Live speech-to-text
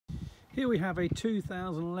Here we have a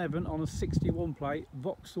 2011 on a 61 plate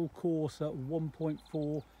Vauxhall Corsa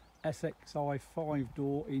 1.4 SXi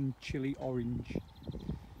 5-door in chili orange.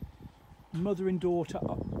 Mother and daughter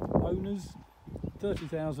owners,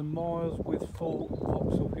 30,000 miles with full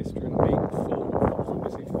Vauxhall history. And I mean full Vauxhall,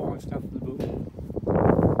 obviously 5 stamps in the book.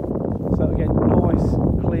 So again, nice,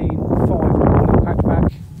 clean 5-door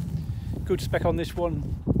hatchback. Good spec on this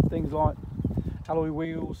one. Things like alloy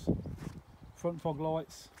wheels, front fog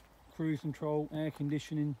lights, cruise control, air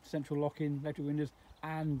conditioning, central locking, electric windows,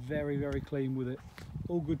 and very, very clean with it.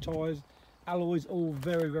 All good tyres, alloys all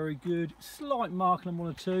very, very good. Slight marking on one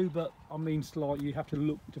or two, but I mean slight, you have to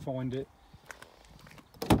look to find it.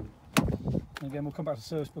 Again, we'll come back to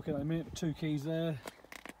service book in a minute. 2 keys there.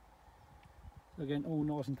 Again, all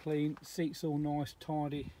nice and clean. Seats all nice,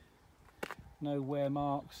 tidy. No wear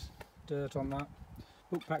marks, dirt on that.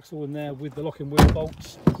 Book pack's all in there with the locking wheel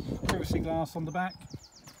bolts. Privacy glass on the back.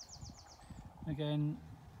 Again,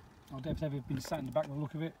 I've never been sat in the back by the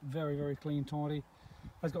look of it. Very, very clean, tidy.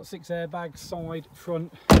 It's got 6 airbags, side,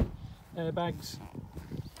 front airbags.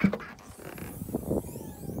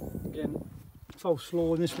 Again, false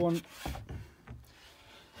floor in this one.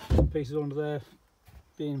 Pieces under there.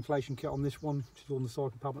 The inflation kit on this one, which is on the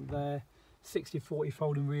side compartment there. 60/40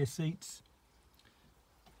 folding rear seats.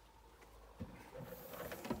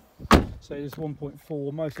 So this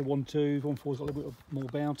 1.4, most of 1.2s, 1.4's got a little bit more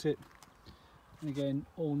about it. And again,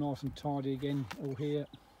 all nice and tidy again, all here.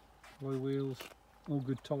 Low wheels, all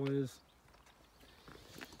good tyres.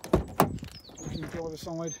 Looking driver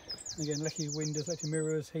side, again, electric windows, electric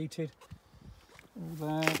mirrors, heated. All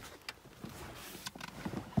there.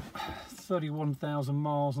 31,000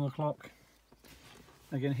 miles on the clock.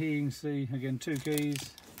 Again, here you can see, again, 2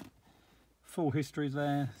 keys. Full history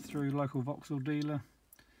there through local Vauxhall dealer.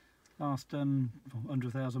 Last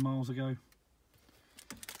 100,000 miles ago.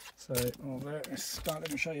 So, let's start.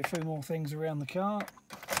 Let me show you a few more things around the car.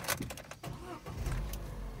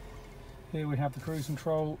 Here we have the cruise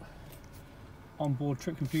control, onboard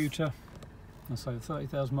trip computer. And so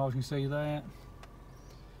 30,000 miles you can see there.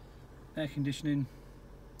 Air conditioning,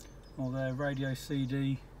 all there, radio,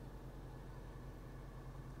 CD.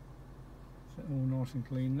 So all nice and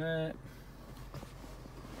clean there.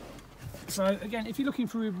 So again, if you're looking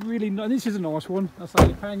for a really nice, this is a nice one. I say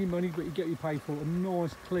you're paying your money, but you get your pay for a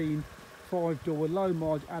nice, clean 5-door, low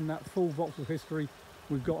mileage, and that full Vauxhall history.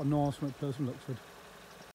 We've got a nice one at Personal Luxford.